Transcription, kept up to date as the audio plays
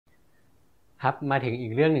ครับมาถึงอี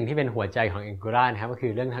กเรื่องหนึ่งที่เป็นหัวใจของ Angular นะครับก็คื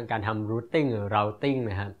อเรื่องทางการทำ routing หรือ routing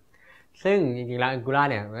นะครับซึ่งจริงๆแล้ว Angular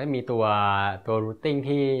เนี่ยก็มีตัว routing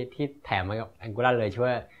ที่แถมมากับ Angular เลยชื่อ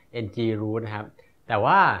ว่า ng-route นะครับแต่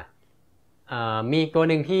ว่ามีตัว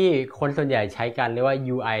หนึ่งที่คนส่วนใหญ่ใช้กันเรียกว่า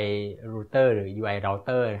UI router หรือ UI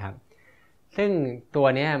router นะครับซึ่งตัว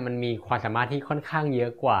นี้มันมีความสามารถที่ค่อนข้างเยอ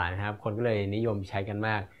ะกว่านะครับคนก็เลยนิยมใช้กันม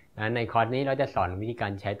ากในคอร์สนี้เราจะสอนวิธีกา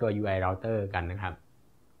รใช้ตัว UI router กันนะครับ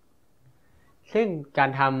ซึ่งการ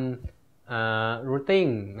ทำrouting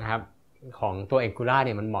นะครับของตัว Angular เ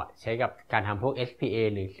นี่ยมันเหมาะใช้กับการทำพวก SPA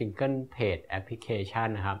หรือ Single Page Application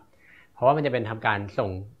นะครับเพราะว่ามันจะเป็นทำการส่ง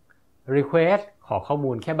request ขอข้อ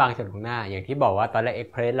มูลแค่บางส่วนของหน้าอย่างที่บอกว่าตอนแรก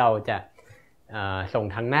Express เราจะส่ง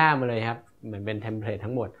ทั้งหน้ามาเลยครับเหมือนเป็นเทมเพลต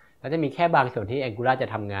ทั้งหมดแล้วจะมีแค่บางส่วนที่ Angular จะ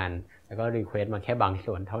ทำงานแล้วก็ request มาแค่บาง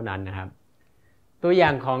ส่วนเท่านั้นนะครับตัวอย่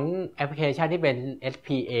างของแอปพลิเคชันที่เป็น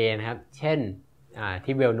SPA นะครับเช่น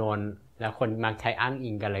ที่ well known แล้วคนมักใช้อ้างอิ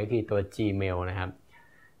งกันเลยก็คือตัว Gmail นะครับ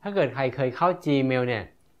ถ้าเกิดใครเคยเข้า Gmail เนี่ย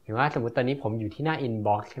เห็นว่าสมมุติตอนนี้ผมอยู่ที่หน้า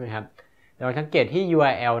inbox ใช่ไหมครับเราสังเกตที่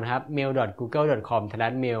URL นะครับ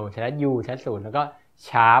mail.google.com/u/0 แล้วก็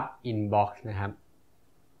sharp inbox นะครับ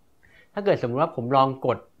ถ้าเกิดสมมติว่าผมลองก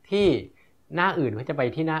ดที่หน้าอื่นก็จะไป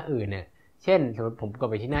ที่หน้าอื่นเนี่ยเช่นสมมติผมกด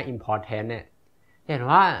ไปที่หน้า important เนี่ยเห็น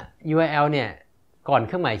ว่า URL เนี่ยก่อนเ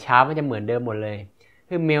ครื่องหมาย sharp มันจะเหมือนเดิมหมดเลย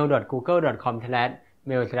คือ mail.google.com/u/0 เห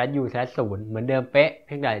มือนเดิมเป๊ะเ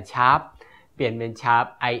พียงแต่ sharp เปลี่ยนเป็น sharp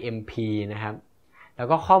imp นะครับแล้ว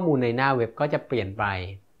ก็ข้อมูลในหน้าเว็บก็จะเปลี่ยนไป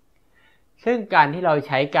ซึ่งการที่เราใ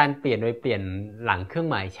ช้การเปลี่ยนโดยเปลี่ยนหลังเครื่อง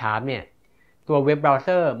หมาย sharp เนี่ยตัวเว็บเบราว์เซ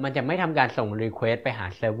อร์มันจะไม่ทำการส่ง request ไปหา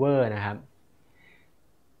เซิร์ฟเวอร์นะครับ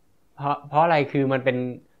เพราะอะไรคือมันเป็น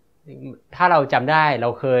ถ้าเราจำได้เรา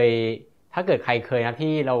เคยถ้าเกิดใครเคยนะ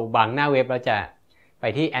ที่เราบางหน้าเว็บเราจะไป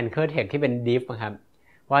ที่ anchor text ที่เป็น div นะครับ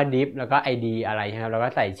ว่า div แล้วก็ id อะไรใช่ไหมครับแล้วก็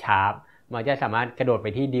ใส่ sharp มันจะสามารถกระโดดไป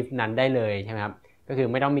ที่ div นั้นได้เลยใช่ไหมครับก็คือ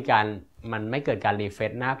ไม่ต้องมีการมันไม่เกิดการ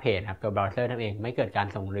refresh หน้าเพจครับตัวเบราว์เซอร์นั่นเองไม่เกิดการ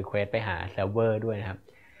ส่ง request ไปหาเซิร์ฟเวอร์ด้วยนะครับ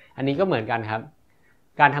อันนี้ก็เหมือนกันครับ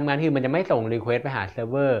การทำงานคือมันจะไม่ส่ง request ไปหาเซิร์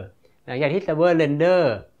ฟเวอร์หลังจากที่เซิร์ฟเวอร์ render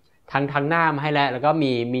ทั้งหน้ามาให้แล้วก็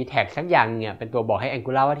มีแท็กสักอย่างเนี่ยเป็นตัวบอกให้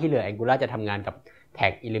Angular ว่าที่เหลือ Angular จะทำงานกับแท็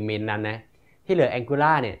ก element นั้นนะที่เหลือ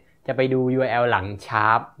Angular เนี่ยจะไปดู URL หลัง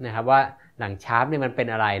sharp นะครับว่าหลัง sharp เนี่ยมันเป็น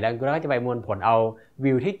อะไรแล้ว Angular ก็จะไปมวลผลเอา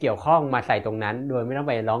view ที่เกี่ยวข้องมาใส่ตรงนั้นโดยไม่ต้อง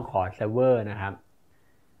ไปร้องขอเซิร์ฟเวอร์นะครับ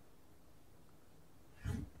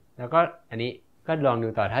แล้วก็อันนี้ก็ลองดู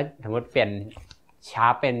ต่อถ้าสมมติเปลี่ยน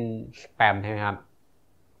sharp เป็น spam ใช่ไหมครับ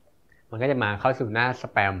มันก็จะมาเข้าสู่หน้า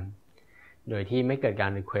spam โดยที่ไม่เกิดกา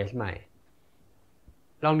ร request ใหม่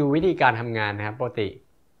ลองดูวิธีการทำงานนะครับปกติ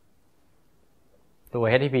ตัว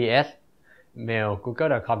https mail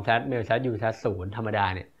google.com/mail/u/0 ธรรมดา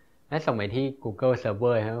เนี่ยให้ส่งไปที่ Google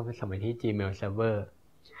Server ครับส่งไปที่ Gmail Server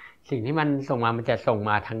สิ่งที่มันส่งมามันจะส่ง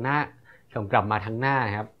มาทางหน้าส่งกลับมาทางหน้า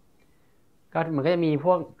ครับก็มันก็จะมีพ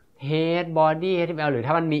วก head body html หรือ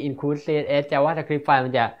ถ้ามันมี include css javascript file มั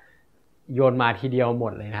นจะโยนมาทีเดียวหม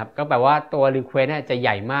ดเลยนะครับก็แปลว่าตัว request เนี่ยจะให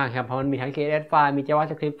ญ่มากครับเพราะมันมีทั้ง css file มี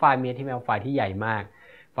javascript file มี html file ที่ใหญ่มาก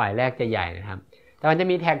ไฟล์แรกจะใหญ่นะครับแต่มันจะ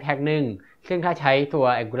มีแท็กนึงซึ่งถ้าใช้ตัว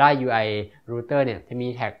Angular UI router เนี่ยจะมี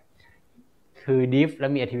แท็กคือ div แล้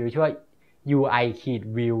วมี attributeชื่อว่า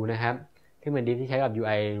UI-view นะครับที่เป็น div ที่ใช้กับ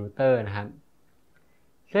UI router นะครับ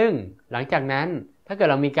ซึ่งหลังจากนั้นถ้าเกิด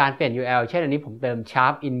เรามีการเปลี่ยน URL เช่นอันนี้ผมเติม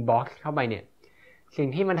sharp inbox เข้าไปเนี่ยสิ่ง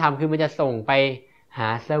ที่มันทำคือมันจะส่งไปหา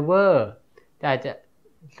เซิร์ฟเวอร์แต่จะ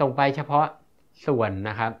ส่งไปเฉพาะส่วน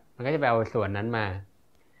นะครับมันก็จะไปเอาส่วนนั้นมา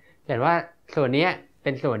แต่ว่าส่วนนี้เป็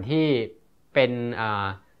นส่วนที่เป็น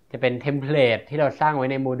จะเป็นเทมเพลตที่เราสร้างไว้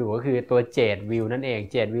ในโมดูลก็คือตัว jade view นั่นเอง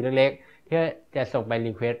jade view เล็กๆที่จะส่งไป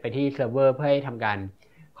request ไปที่เซิร์ฟเวอร์เพื่อให้ทำการ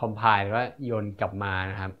compile แล้วโยนกลับมา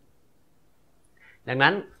นะครับดัง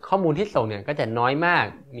นั้นข้อมูลที่ส่งเนี่ยก็จะน้อยมาก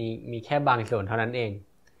มีแค่บางส่วนเท่านั้นเอง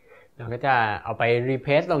เราก็จะเอาไป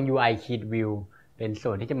replace ลง UI-view เป็นส่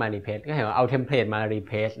วนที่จะมา replace ก็เห็นว่าเอาเทมเพลตมา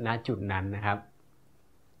replace ณจุดนั้นนะครับ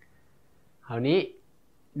คราวนี้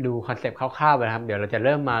ดูคอนเซปต์คร่าวๆไปนะครับเดี๋ยวเราจะเ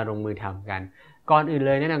ริ่มมาลงมือทำกันก่อนอื่นเ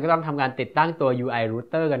ลยแนะนำก็ต้องทำการติดตั้งตัว UI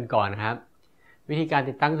router กันก่อนนะครับวิธีการ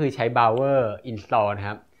ติดตั้งคือใช้ browser install นะค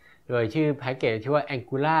รับโดยชื่อแพ็กเกจชื่อว่า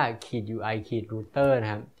angular-ui-router น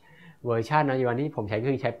ะครับเวอร์ชันในวันที่ผมใช้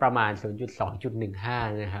คือใช้ประมาณ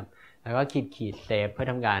 0.2.15 นะครับแล้วก็เซฟเพื่อ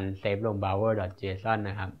ทำการเซฟลง browser.json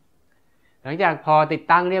นะครับหลังจากพอติด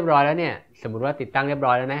ตั้งเรียบร้อยแล้วเนี่ยสมมุติว่าติดตั้งเรียบ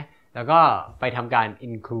ร้อยแล้วนะแล้วก็ไปทำการ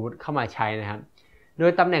include เข้ามาใช้นะครับโด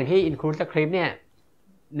ยตำแหน่งที่ include script เนี่ย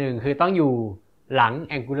1คือต้องอยู่หลัง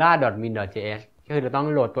angular.min.js ก็คือเราต้อง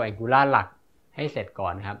โหลดตัว angular หลักให้เสร็จก่อ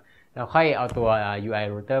นครับแล้วค่อยเอาตัว UI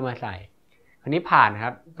router มาใส่คราวนี้ผ่านค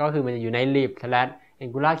รับก็คือมันจะอยู่ใน lib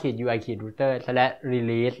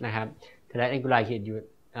angular-ui-router/release นะครับ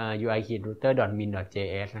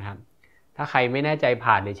 /angular-ui-router.min.js นะครับถ้าใครไม่แน่ใจ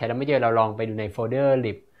ผ่านหรือใช้แล้วไม่เจอเราลองไปดูในโฟลเดอร์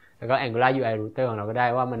lib แล้วก็ angular ui router ของเราก็ได้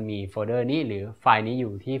ว่ามันมีโฟลเดอร์นี้หรือไฟล์นี้อ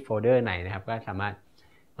ยู่ที่โฟลเดอร์ไหนนะครับก็สามารถ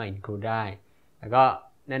มา include ได้แล้วก็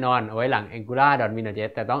แน่นอนเอาไว้หลัง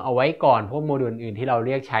angular.min.js แต่ต้องเอาไว้ก่อนพวกโมดูลอื่นที่เราเ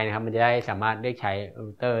รียกใช้นะครับมันจะได้สามารถเรียกใช้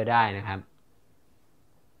router ได้นะครับ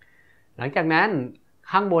หลังจากนั้น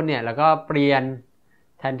ข้างบนเนี่ยเราก็เปลี่ยน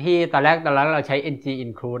แทนที่ตอนแรกเราใช้ ng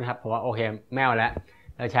include นะครับเพราะว่าโอเคไม่เอาแล้ว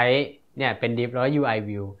เราใช้เนี่ยเป็น div แล้วก็ ui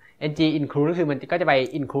view ng include ก็คือมันก็จะไป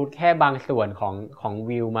include แค่บางส่วนของ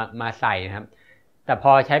view มาใส่นะครับแต่พ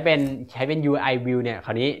อใช้เป็น ui view เนี่ยคร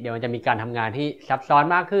าวนี้เดี๋ยวมันจะมีการทำงานที่ซับซ้อน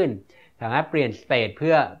มากขึ้นสามารถเปลี่ยน state เ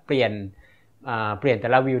พื่อเปลี่ยนแต่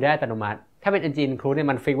ละ view ได้อัตโนมัติถ้าเป็น ng include เนี่ย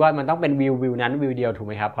มันฟิกว่ามันต้องเป็น view นั้น view เดียวถูกไ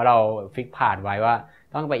หมครับเพราะเราฟิกผ่านไว้ว่า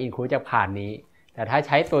ต้องไป include จากผ่านนี้แต่ถ้าใ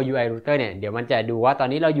ช้ตัว ui router เนี่ยเดี๋ยวมันจะดูว่าตอน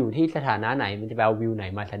นี้เราอยู่ที่สถานะไหนมันจะไปเอา view ไหน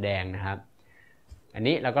มาแสดงนะครับอัน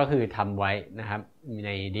นี้เราก็คือทำไว้นะครับใ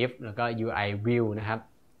น div แล้วก็ ui view นะครับ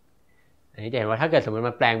อันนี้จะเห็นว่าถ้าเกิดสมมติ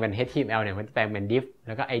มันแปลงเป็น html เนี่ยมันจะแปลงเป็น div แ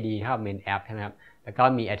ล้วก็ id เท่ากับ main app ใช่ไหมครับแล้วก็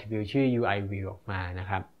มี attribute ชื่อ ui view ออกมานะ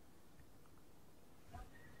ครับ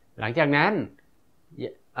หลังจากนั้น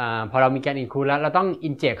พอเรามีการ include แล้วเราต้อง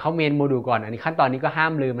inject เข้า main module ก่อนอันนี้ขั้นตอนนี้ก็ห้า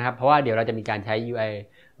มลืมนะครับเพราะว่าเดี๋ยวเราจะมีการใช้ ui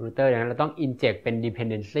router ดังนั้นเราต้อง inject เป็น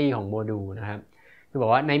dependency ของ module นะครับคือบอ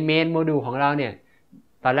กว่าใน main module ของเราเนี่ย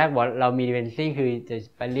ตอนแรกบอกเรามี dependency คือจะ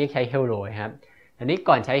ไปเรียกใช้ hello ครับอันนี้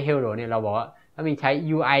ก่อนใช้ hello เนี่ยเราบอกว่าต้องมีใช้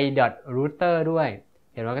ui.router ด้วย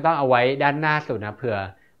เห็นว่าก็ต้องเอาไว้ด้านหน้าสุดนะเผื่อ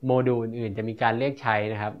โมดูลอื่นๆจะมีการเรียกใช้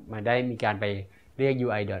นะครับมันได้มีการไปเรียก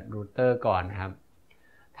ui.router ก่อนนะครับ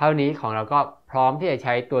เท่านี้ของเราก็พร้อมที่จะใ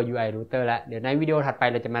ช้ตัว ui router แล้วเดี๋ยวในวิดีโอถัดไป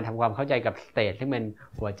เราจะมาทำความเข้าใจกับ state ซึ่งเป็น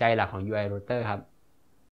หัวใจหลักของ ui router ครับ